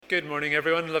Good morning,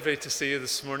 everyone. Lovely to see you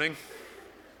this morning.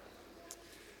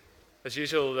 As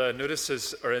usual, the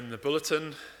notices are in the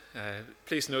bulletin.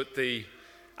 Please note the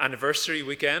anniversary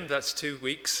weekend. That's 2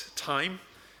 weeks' time.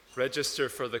 Register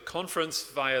for the conference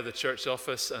via the church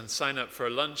office and sign up for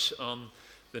lunch on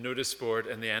the notice board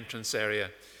in the entrance area.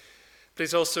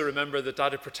 Please also remember the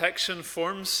data protection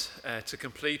forms to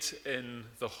complete in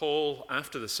the hall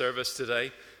after the service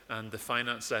today, and the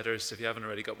finance letters. If you haven't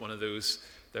already got one of those,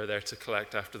 they're there to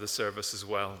collect after the service as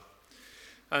well.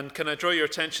 And can I draw your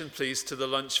attention, please, to the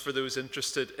lunch for those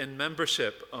interested in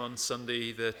membership on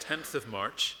Sunday, the 10th of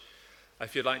March.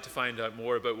 If you'd like to find out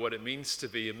more about what it means to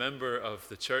be a member of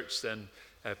the church, then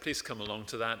please come along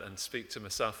to that and speak to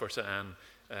myself or to Anne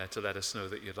to let us know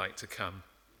that you'd like to come.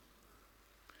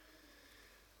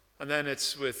 And then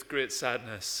it's with great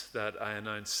sadness that I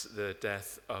announce the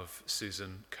death of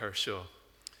Susan Kershaw.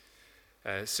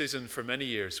 Susan, for many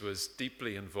years, was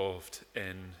deeply involved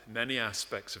in many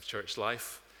aspects of church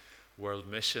life, World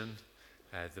Mission,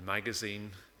 the magazine,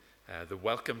 the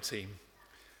Welcome Team,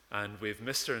 and we've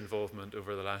missed her involvement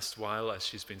over the last while as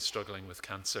she's been struggling with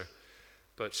cancer.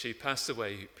 But she passed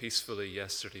away peacefully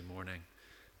yesterday morning,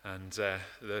 and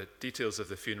the details of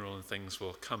the funeral and things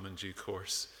will come in due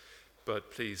course.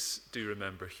 But please do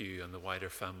remember Hugh and the wider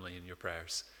family in your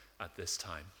prayers at this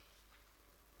time.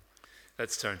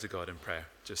 Let's turn to God in prayer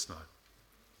just now.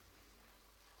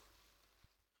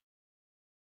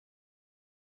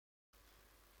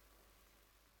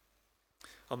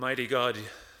 Almighty God,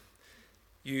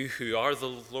 you who are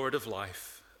the Lord of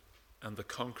life and the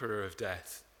conqueror of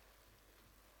death,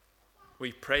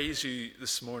 we praise you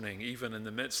this morning, even in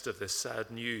the midst of this sad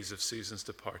news of Susan's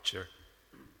departure.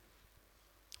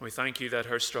 We thank you that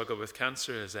her struggle with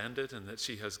cancer has ended and that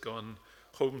she has gone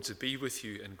home to be with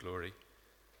you in glory.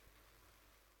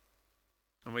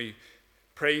 And we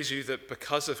praise you that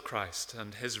because of Christ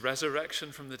and his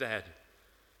resurrection from the dead,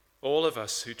 all of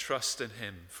us who trust in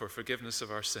him for forgiveness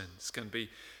of our sins can be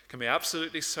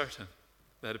absolutely certain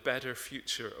that a better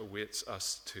future awaits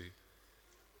us too.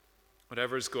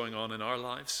 Whatever is going on in our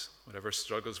lives, whatever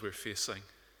struggles we're facing,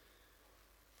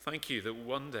 thank you that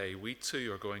one day we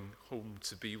too are going home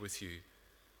to be with you,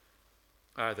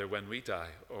 either when we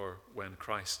die or when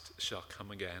Christ shall come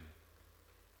again.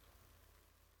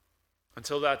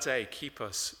 Until that day, keep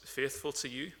us faithful to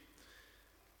you.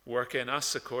 Work in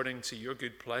us according to your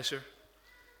good pleasure,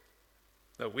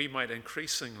 that we might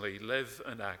increasingly live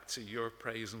and act to your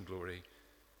praise and glory,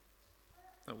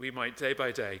 that we might day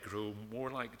by day grow more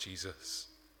like Jesus.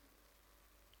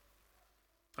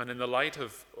 And in the light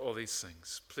of all these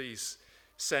things, please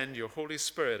send your Holy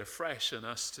Spirit afresh in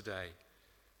us today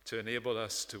to enable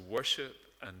us to worship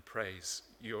and praise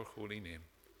your holy name.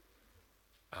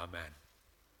 Amen.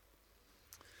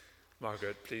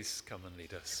 Margaret, please come and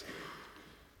lead us.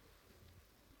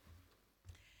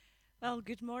 Well,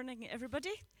 good morning,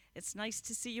 everybody. It's nice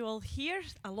to see you all here.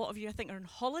 A lot of you, I think, are on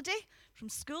holiday from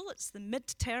school. It's the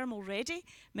mid-term already,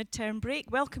 mid-term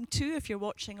break. Welcome too if you're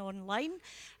watching online.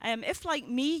 If, like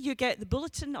me, you get the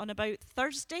bulletin on about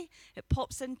Thursday, it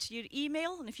pops into your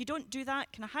email. And if you don't do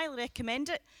that, can I highly recommend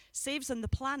it? Saves on the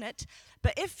planet.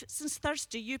 But if, since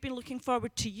Thursday, you've been looking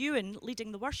forward to Ewan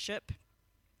leading the worship,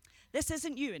 this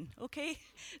isn't Ewan, okay?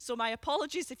 So my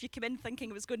apologies if you came in thinking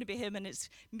it was going to be him and it's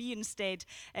me instead.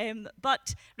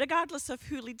 But regardless of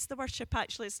who leads the worship,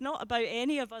 actually, it's not about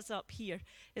any of us up here.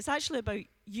 It's actually about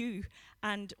you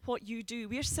and what you do.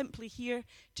 We're simply here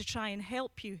to try and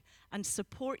help you and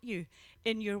support you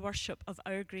in your worship of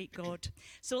our great God.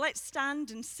 So let's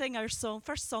stand and sing our song,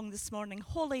 first song this morning,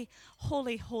 Holy,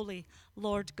 Holy, Holy,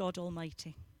 Lord God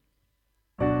Almighty.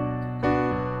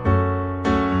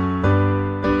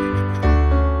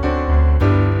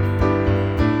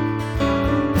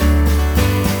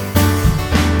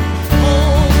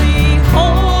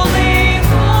 Holy,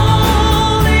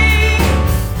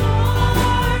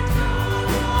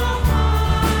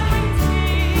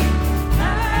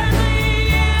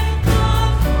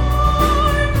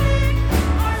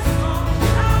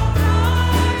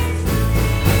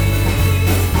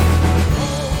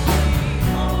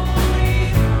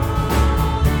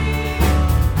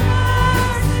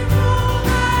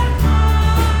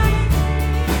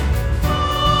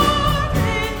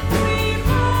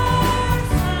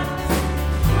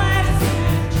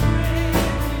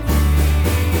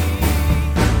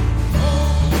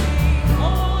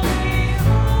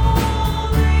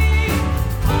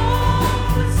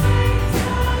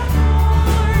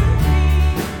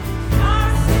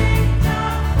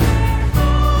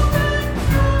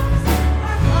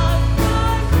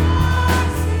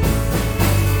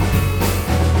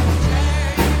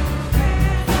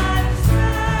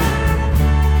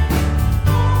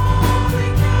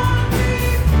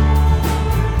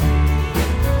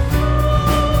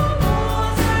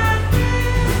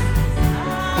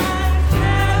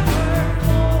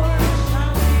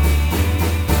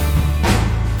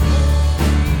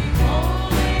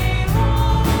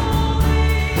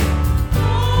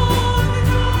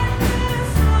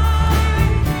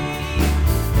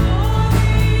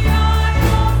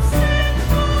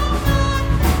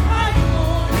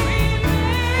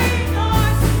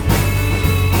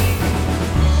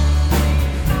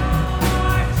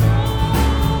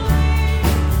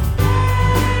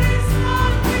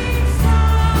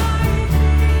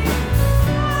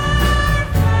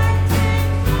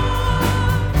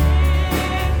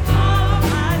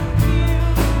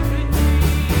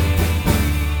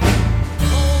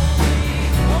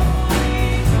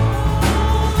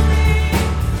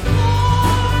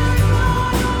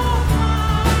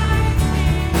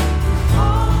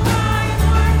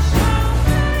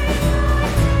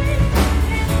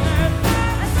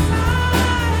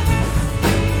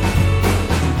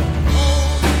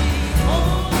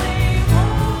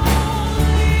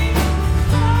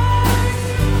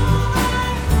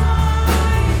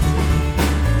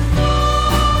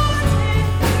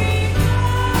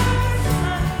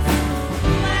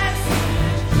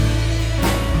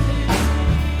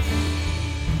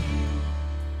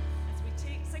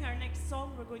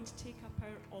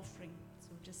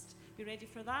 just be ready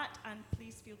for that, and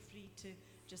please feel free to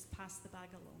just pass the bag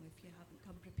along if you haven't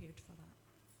come prepared for that.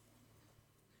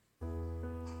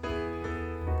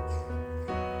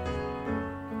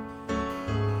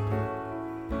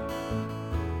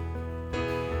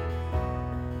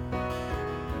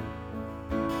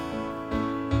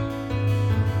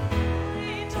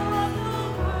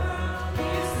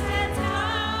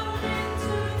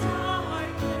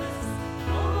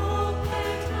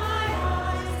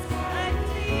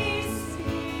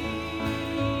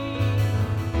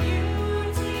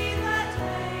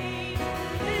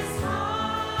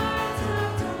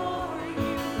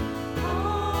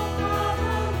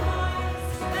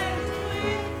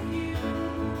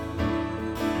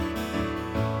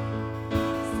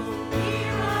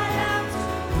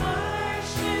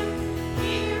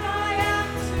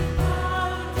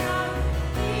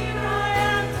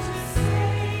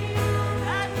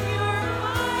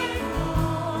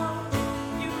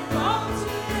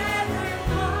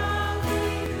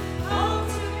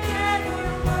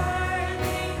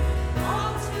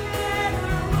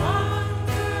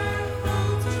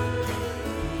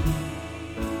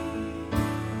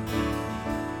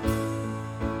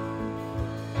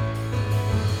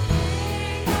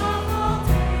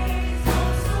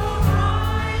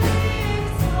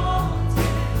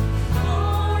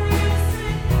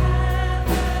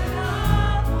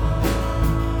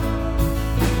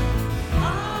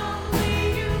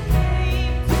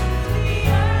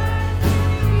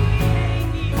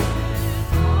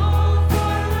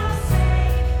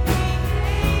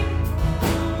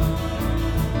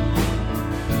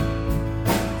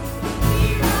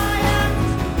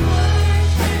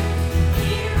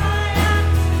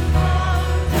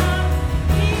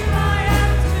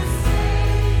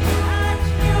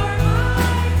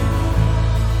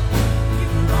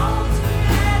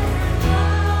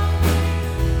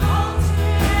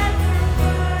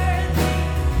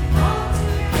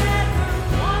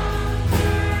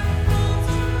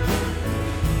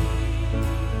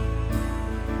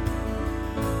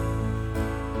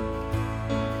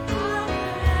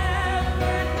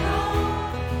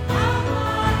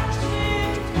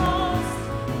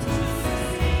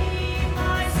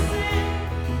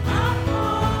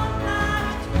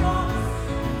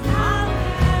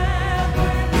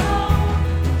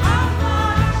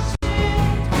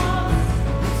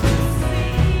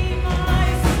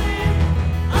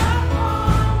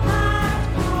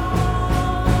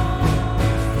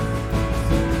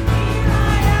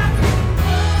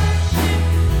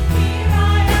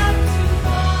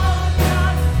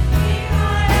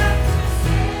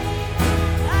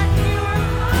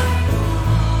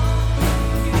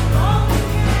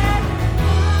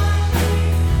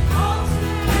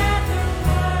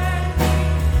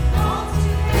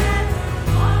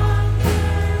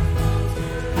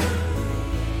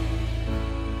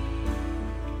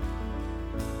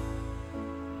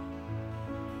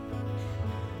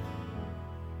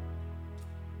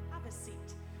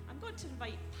 To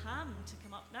invite Pam to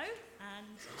come up now and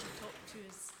to talk to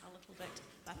us a little bit.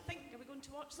 I think, are we going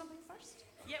to watch something first?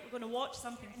 Yeah, we're going to watch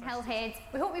something first. Hillhead,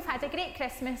 we hope we've had a great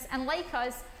Christmas and, like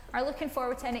us, are looking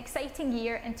forward to an exciting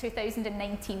year in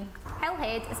 2019.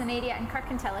 Hillhead is an area in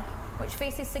Kirkintilloch which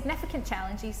faces significant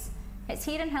challenges. It's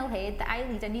here in Hillhead that I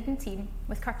lead an Eden team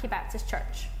with Kirky Baptist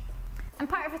Church. I'm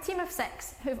part of a team of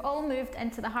 6 who've all moved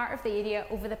into the heart of the area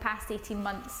over the past 18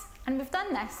 months. And we've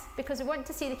done this because we want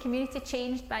to see the community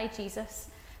changed by Jesus.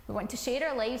 We want to share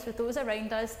our lives with those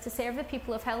around us to serve the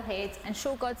people of Hillhead and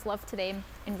show God's love to them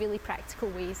in really practical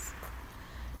ways.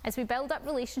 As we build up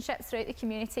relationships throughout the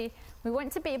community, we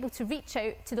want to be able to reach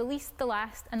out to the least, the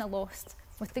last and the lost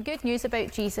with the good news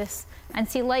about Jesus and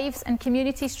see lives and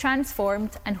communities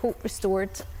transformed and hope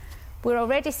restored. We're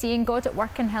already seeing God at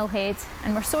work in Hillhead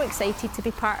and we're so excited to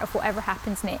be part of whatever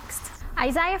happens next.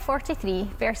 Isaiah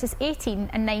 43 verses 18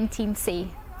 and 19 say,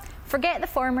 "Forget the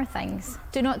former things,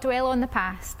 do not dwell on the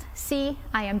past. See,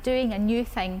 I am doing a new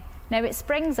thing. Now it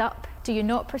springs up, do you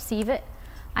not perceive it?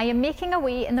 I am making a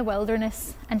way in the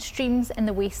wilderness and streams in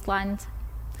the wasteland."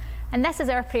 And this is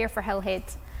our prayer for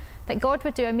Hillhead, that God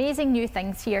would do amazing new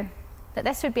things here, that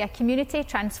this would be a community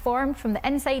transformed from the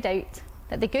inside out,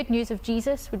 that the good news of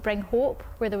Jesus would bring hope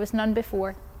where there was none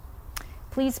before.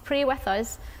 Please pray with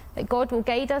us that God will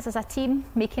guide us as a team,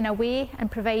 making a way and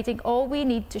providing all we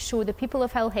need to show the people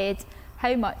of Hillhead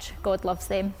how much God loves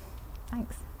them.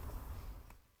 Thanks.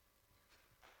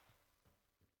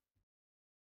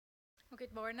 Well,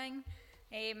 good morning.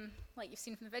 Like you've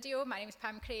seen from the video, my name is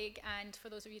Pam Craig, and for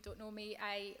those of you who don't know me,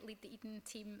 I lead the Eden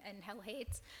team in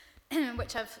Hillhead,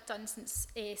 which I've done since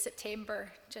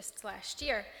September just last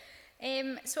year.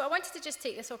 So I wanted to just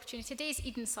take this opportunity. Today's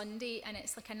Eden Sunday, and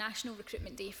it's like a national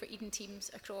recruitment day for Eden teams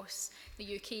across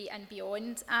the UK and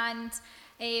beyond. And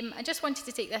I just wanted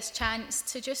to take this chance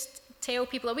to just tell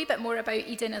people a wee bit more about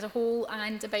Eden as a whole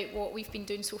and about what we've been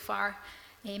doing so far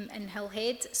in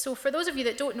Hillhead. So for those of you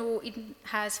that don't know, Eden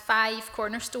has 5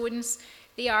 cornerstones.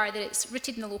 They are that it's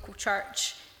rooted in the local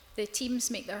church. The teams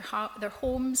make their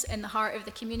homes in the heart of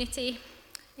the community.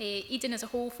 Eden as a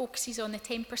whole focuses on the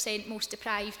 10% most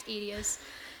deprived areas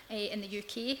in the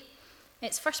UK.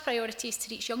 Its first priority is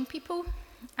to reach young people,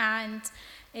 and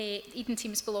Eden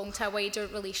teams belong to a wider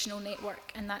relational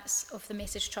network, and that's of the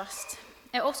Message Trust.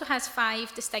 It also has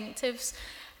 5 distinctives,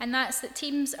 and that's that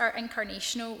teams are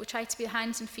incarnational. We try to be the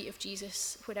hands and feet of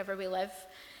Jesus wherever we live.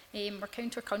 We're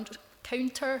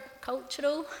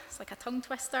counter-cultural, it's like a tongue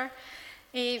twister.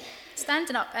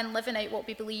 Standing up and living out what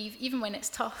we believe, even when it's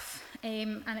tough,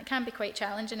 and it can be quite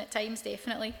challenging at times,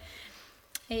 definitely.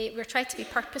 We're trying to be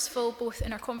purposeful, both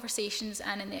in our conversations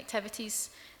and in the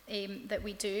activities that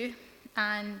we do,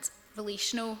 and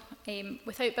relational.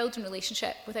 Without building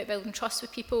relationship, without building trust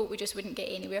with people, we just wouldn't get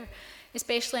anywhere.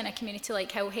 Especially in a community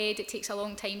like Hillhead, it takes a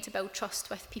long time to build trust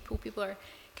with people. People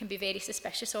can be very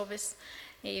suspicious of us.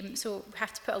 So we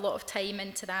have to put a lot of time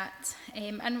into that.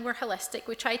 And we're holistic.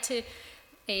 We try to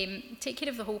take care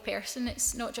of the whole person.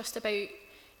 It's not just about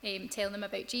telling them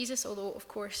about Jesus, although of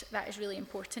course that is really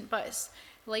important, but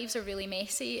lives are really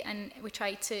messy, and we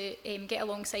try to get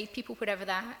alongside people wherever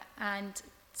that, and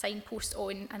signpost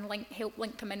on and help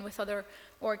link them in with other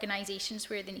organisations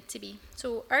where they need to be.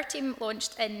 So our team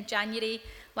launched in January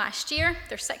last year.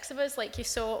 There's 6 of us, like you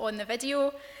saw on the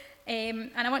video. And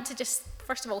I want to just,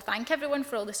 first of all, thank everyone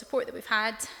for all the support that we've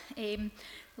had.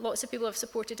 Lots of people have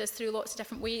supported us through lots of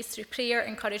different ways, through prayer,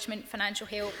 encouragement, financial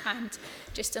help, and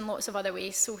just in lots of other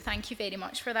ways. So thank you very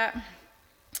much for that.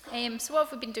 So what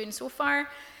have we been doing so far?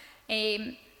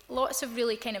 Lots of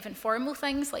really kind of informal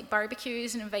things like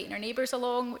barbecues and inviting our neighbours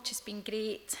along, which has been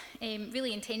great.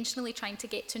 Really intentionally trying to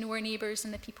get to know our neighbours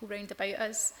and the people round about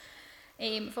us.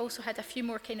 We've also had a few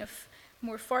more kind of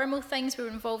more formal things. We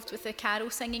were involved with the carol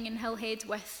singing in Hillhead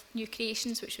with New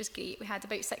Creations, which was great. We had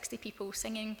about 60 people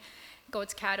singing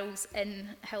God's carols in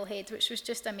Hillhead, which was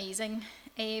just amazing.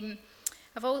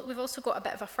 We've also got a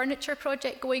bit of a furniture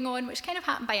project going on, which kind of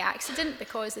happened by accident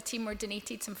because the team were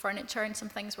donated some furniture and some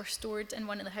things were stored in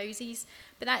one of the houses.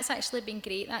 But that's actually been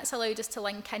great. That's allowed us to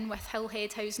link in with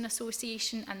Hillhead Housing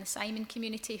Association and the Simon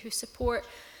community, who support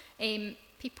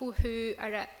people who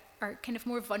are kind of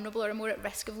more vulnerable or more at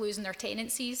risk of losing their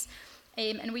tenancies.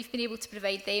 And we've been able to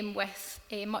provide them with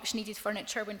much needed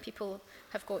furniture when people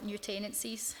have got new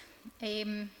tenancies.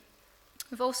 We've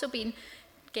also been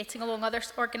getting along other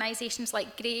organisations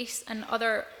like Grace and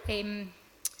other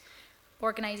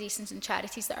organisations and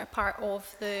charities that are part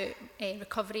of the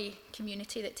recovery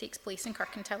community that takes place in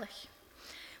Kirkintilloch.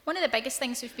 One of the biggest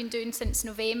things we've been doing since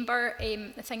November,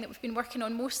 the thing that we've been working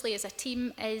on mostly as a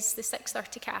team, is the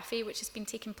 6:30 Cafe, which has been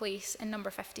taking place in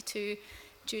number 52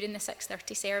 during the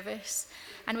 6:30 service.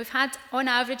 And we've had, on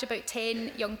average, about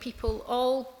 10 young people,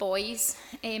 all boys,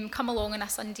 come along on a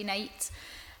Sunday night.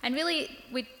 And really,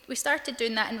 we started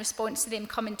doing that in response to them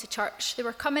coming to church. They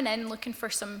were coming in looking for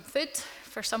some food,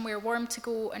 for somewhere warm to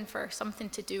go, and for something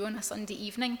to do on a Sunday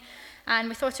evening. And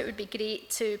we thought it would be great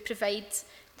to provide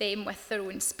them with their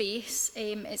own space.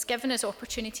 It's given us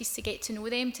opportunities to get to know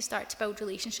them, to start to build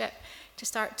relationship, to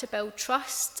start to build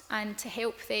trust, and to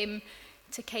help them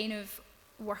to kind of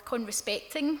work on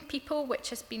respecting people, which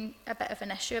has been a bit of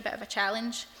an issue, a bit of a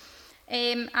challenge.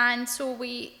 And so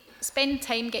we spend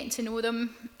time getting to know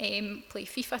them, play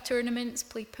FIFA tournaments,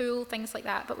 play pool, things like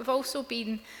that. But we've also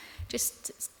been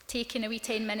just taking a wee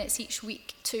 10 minutes each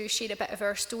week to share a bit of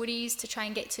our stories, to try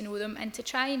and get to know them, and to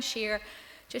try and share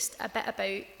just a bit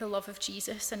about the love of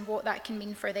Jesus and what that can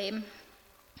mean for them.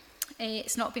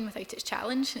 It's not been without its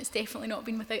challenge, and it's definitely not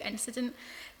been without incident,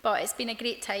 but it's been a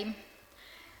great time.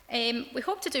 We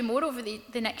hope to do more over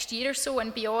the next year or so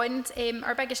and beyond.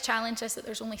 Our biggest challenge is that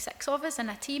there's only 6 of us in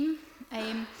a team,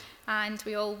 and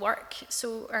we all work,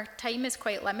 so our time is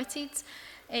quite limited.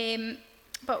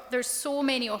 But there's so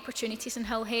many opportunities in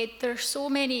Hillhead. There are so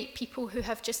many people who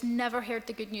have just never heard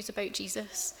the good news about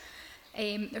Jesus.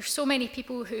 There's so many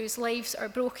people whose lives are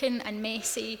broken and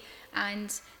messy,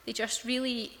 and they just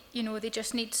really, they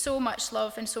just need so much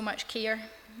love and so much care.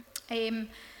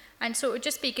 And so it would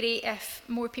just be great if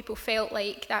more people felt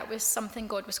like that was something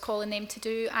God was calling them to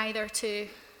do, either to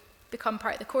become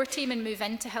part of the core team and move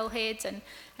into Hillhead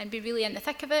and be really in the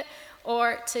thick of it,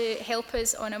 or to help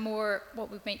us on a more,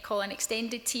 what we might call an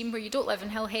extended team, where you don't live in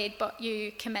Hillhead, but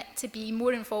you commit to be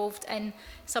more involved in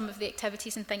some of the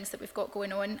activities and things that we've got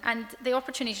going on. And the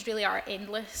opportunities really are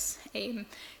endless.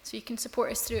 So you can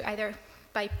support us through either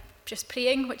by just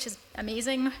praying, which is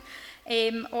amazing,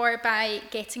 or by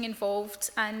getting involved.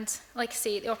 And like I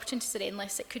say, the opportunities are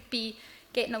endless. It could be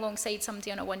getting alongside somebody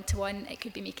on a one-to-one, it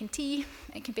could be making tea,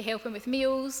 it could be helping with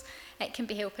meals, it can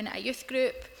be helping at a youth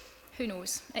group, who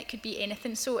knows, it could be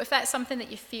anything. So if that's something that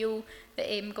you feel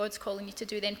that God's calling you to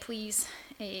do, then please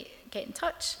get in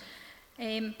touch.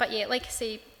 But yeah, like I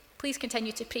say, please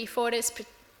continue to pray for us,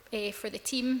 for the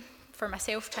team, for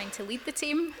myself trying to lead the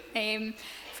team,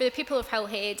 for the people of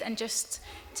Hillhead, and just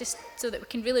so that we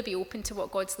can really be open to what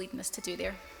God's leading us to do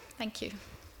there. Thank you.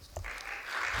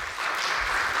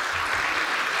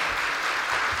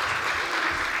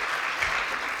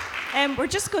 We're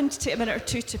just going to take a minute or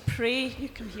two to pray. You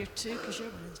come here too, because you're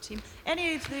one of the team.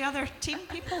 Any of the other team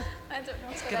people? I don't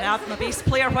know. Grab my bass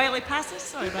player while he passes.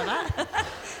 Sorry about that.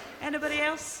 Anybody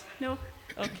else? No?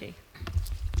 Okay.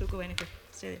 Don't go anywhere.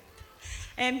 Stay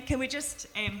there. Can we just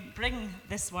bring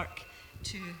this work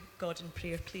to God in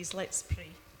prayer, please? Let's pray.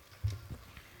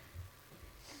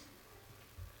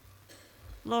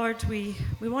 Lord, we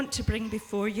want to bring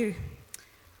before you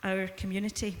our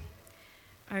community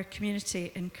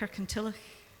in Kirkintilloch,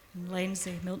 in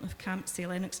Lenzie, Milton of Campsie,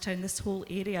 Lennoxtown, this whole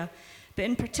area. But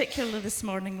in particular this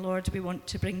morning, Lord, we want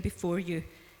to bring before you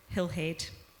Hillhead.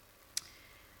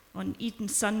 On Eden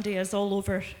Sunday, as all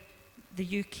over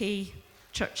the UK,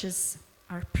 churches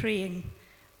are praying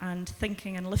and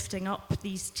thinking and lifting up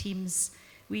these teams,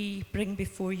 we bring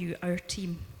before you our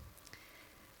team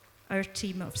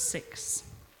of 6.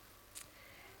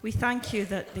 We thank you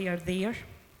that they are there.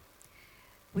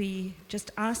 We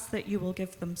just ask that you will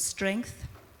give them strength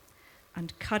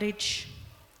and courage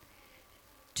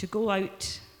to go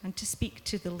out and to speak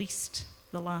to the least,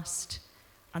 the last,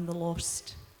 and the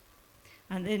lost.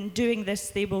 And in doing this,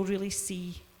 they will really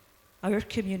see our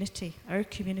community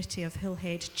of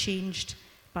Hillhead changed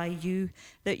by you,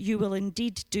 that you will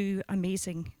indeed do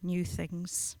amazing new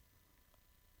things.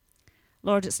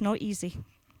 Lord, it's not easy.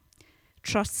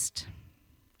 Trust,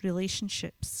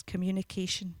 relationships,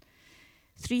 communication,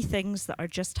 3 things that are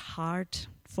just hard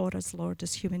for us, Lord,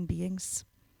 as human beings.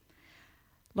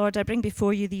 Lord, I bring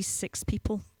before you these 6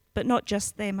 people, but not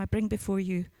just them. I bring before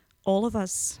you all of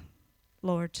us,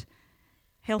 Lord.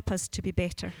 Help us to be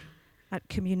better at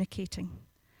communicating,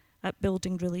 at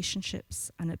building relationships,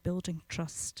 and at building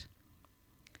trust.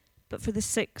 But for the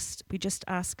 6, we just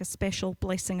ask a special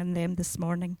blessing on them this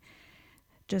morning.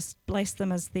 Just bless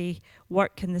them as they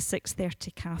work in the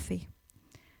 6:30 cafe.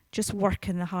 Just work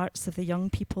in the hearts of the young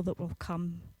people that will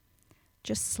come.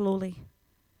 Just slowly,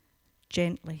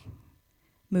 gently,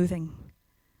 moving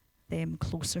them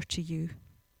closer to you.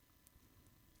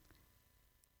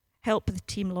 Help the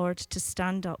team, Lord, to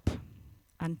stand up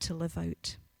and to live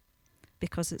out,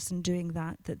 because it's in doing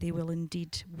that we will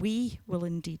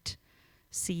indeed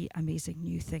see amazing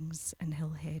new things in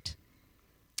Hillhead.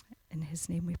 In his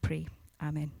name we pray.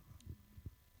 Amen.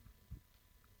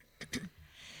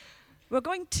 We're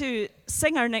going to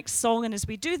sing our next song, and as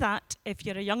we do that, if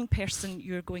you're a young person,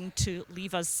 you're going to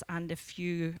leave us, and if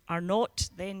you are not,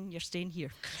 then you're staying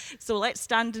here. So let's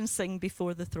stand and sing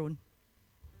Before the Throne.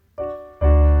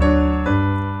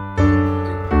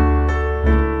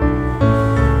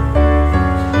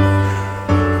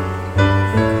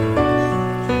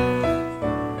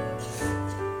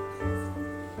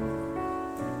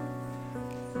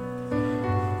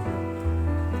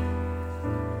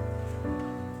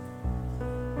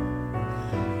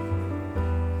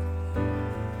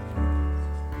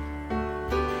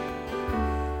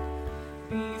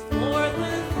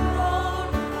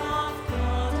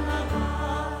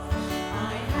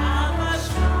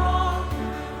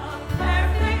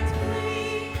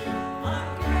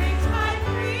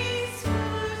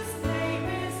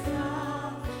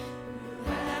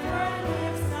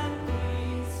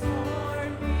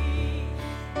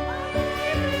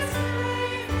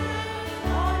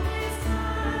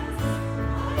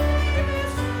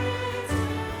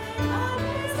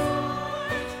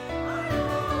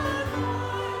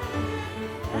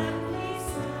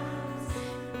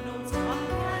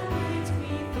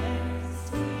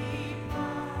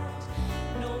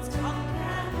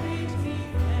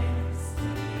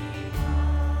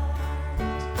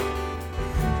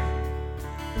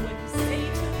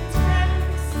 See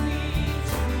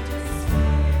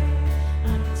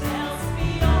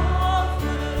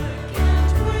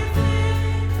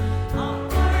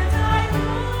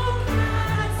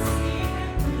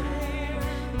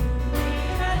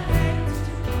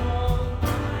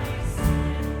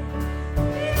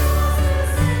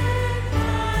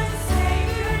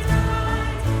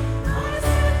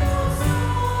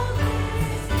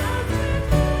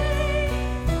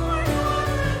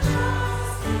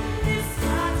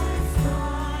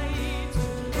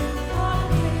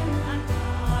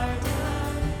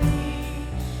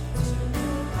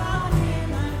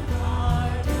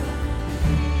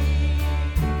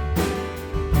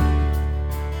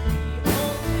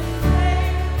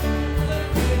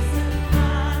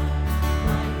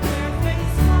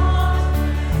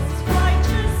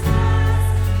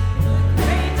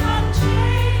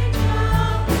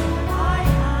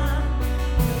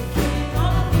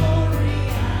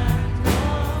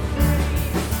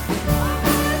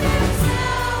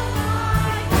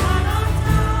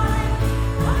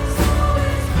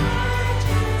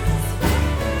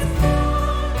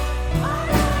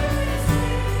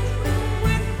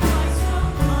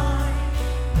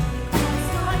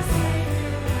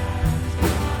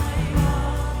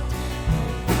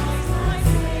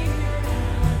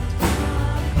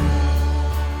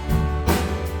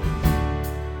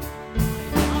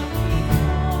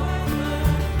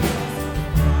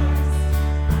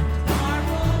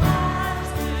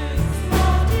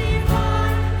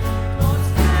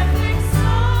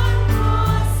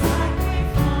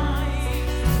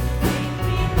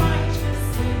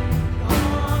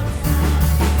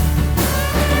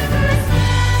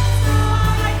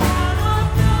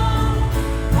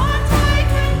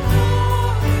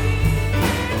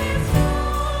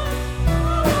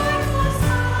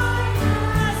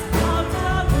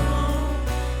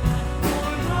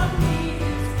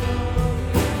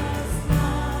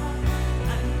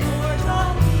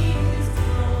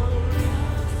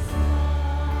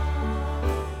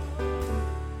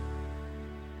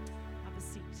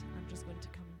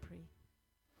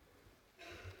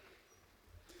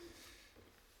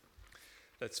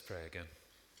Let's pray again.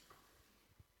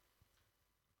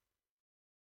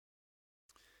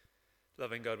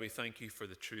 Loving God, we thank you for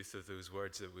the truth of those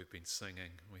words that we've been singing.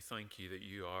 We thank you that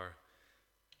you are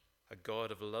a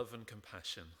God of love and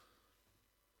compassion,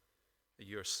 that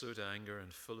you are slow to anger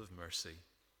and full of mercy,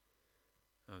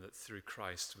 and that through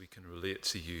Christ we can relate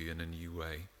to you in a new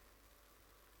way.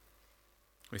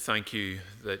 We thank you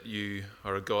that you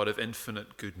are a God of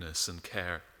infinite goodness and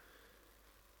care,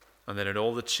 and that in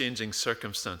all the changing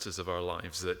circumstances of our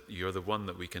lives that you're the one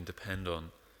that we can depend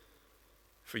on,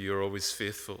 for you're always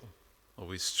faithful,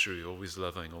 always true, always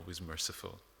loving, always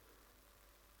merciful.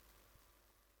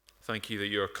 Thank you that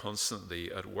you're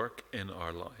constantly at work in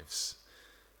our lives.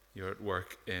 You're at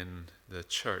work in the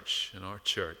church, in our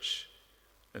church,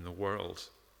 in the world.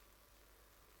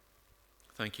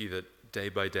 Thank you that day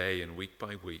by day and week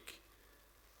by week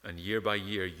and year by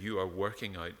year you are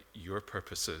working out your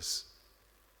purposes,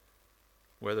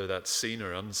 whether that's seen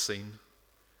or unseen,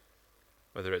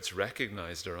 whether it's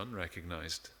recognized or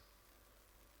unrecognized,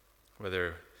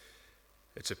 whether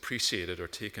it's appreciated or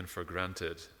taken for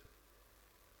granted.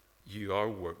 You are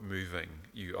moving,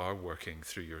 you are working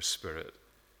through your Spirit,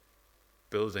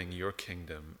 building your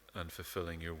kingdom and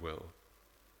fulfilling your will.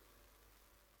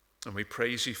 And we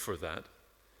praise you for that.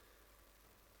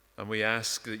 And we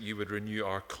ask that you would renew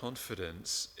our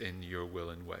confidence in your will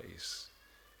and ways.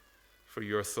 For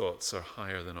your thoughts are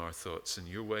higher than our thoughts, and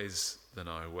your ways than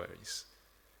our ways.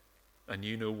 And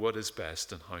you know what is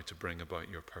best and how to bring about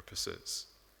your purposes.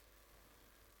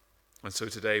 And so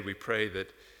today we pray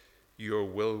that your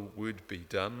will would be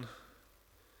done,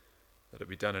 that it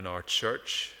be done in our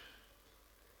church,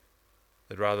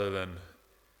 that rather than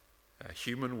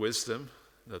human wisdom,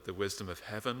 that the wisdom of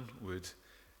heaven would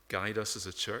guide us as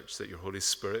a church, that your Holy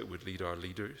Spirit would lead our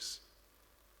leaders.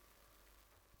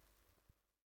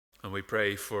 And we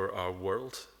pray for our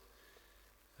world,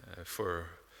 for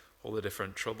all the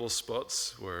different trouble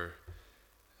spots where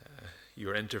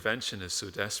your intervention is so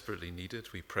desperately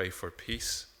needed. We pray for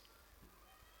peace.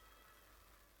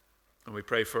 And we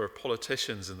pray for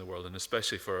politicians in the world, and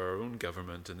especially for our own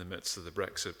government in the midst of the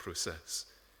Brexit process.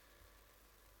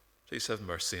 Please have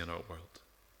mercy on our world.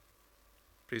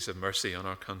 Please have mercy on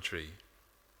our country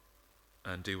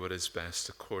and do what is best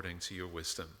according to your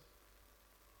wisdom.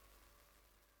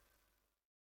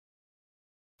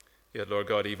 Yet, Lord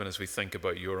God, even as we think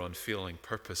about your unfailing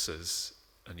purposes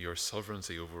and your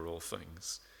sovereignty over all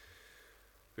things,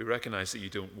 we recognize that you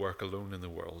don't work alone in the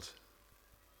world,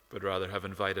 but rather have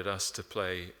invited us to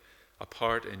play a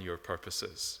part in your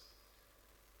purposes,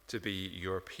 to be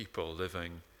your people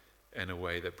living in a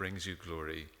way that brings you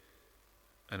glory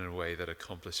and in a way that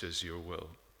accomplishes your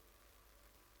will.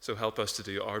 So help us to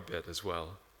do our bit as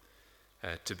well,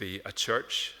 to be a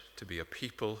church, to be a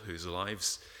people whose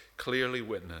lives clearly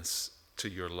witness to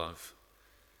your love,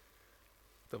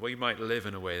 that we might live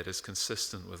in a way that is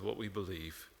consistent with what we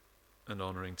believe and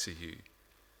honoring to you.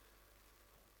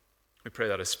 We pray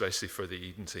that especially for the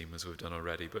Eden team, as we've done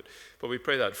already, but we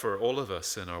pray that for all of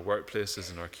us in our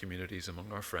workplaces, in our communities,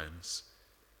 among our friends.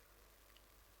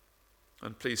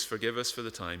 And please forgive us for the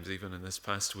times, even in this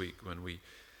past week, when we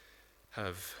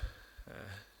have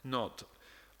not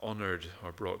honored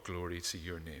or brought glory to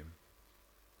your name.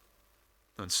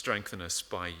 And strengthen us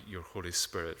by your Holy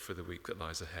Spirit for the week that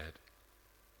lies ahead.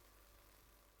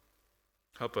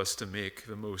 Help us to make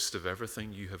the most of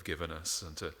everything you have given us,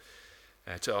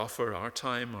 and to offer our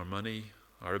time, our money,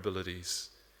 our abilities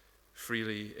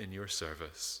freely in your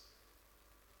service.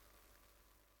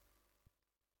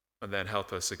 And then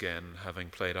help us again, having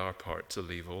played our part, to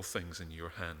leave all things in your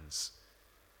hands,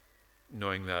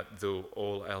 knowing that though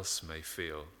all else may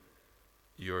fail,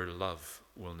 your love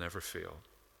will never fail.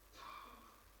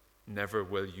 Never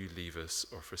will you leave us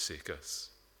or forsake us.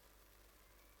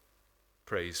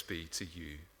 Praise be to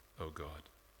you, O God.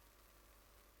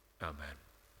 Amen.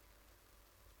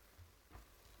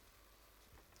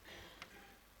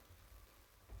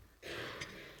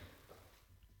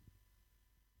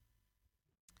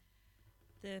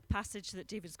 The passage that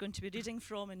David's going to be reading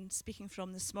from and speaking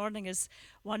from this morning is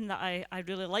one that I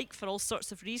really like for all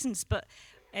sorts of reasons, but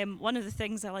one of the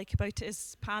things I like about it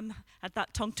is Pam had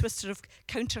that tongue twister of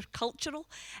countercultural,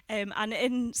 and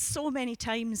in so many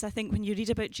times I think when you read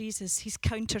about Jesus, he's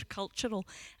countercultural,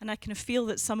 and I kind of feel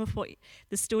that some of what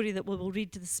the story that we will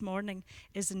read this morning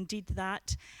is indeed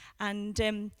that.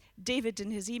 And David,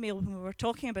 in his email when we were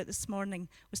talking about this morning,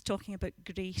 was talking about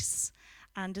grace.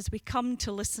 And as we come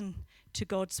to listen to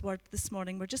God's word this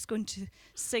morning, we're just going to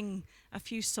sing a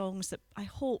few songs that I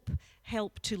hope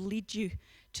help to lead you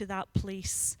to that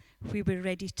place where we're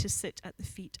ready to sit at the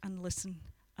feet and listen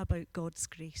about God's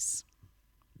grace.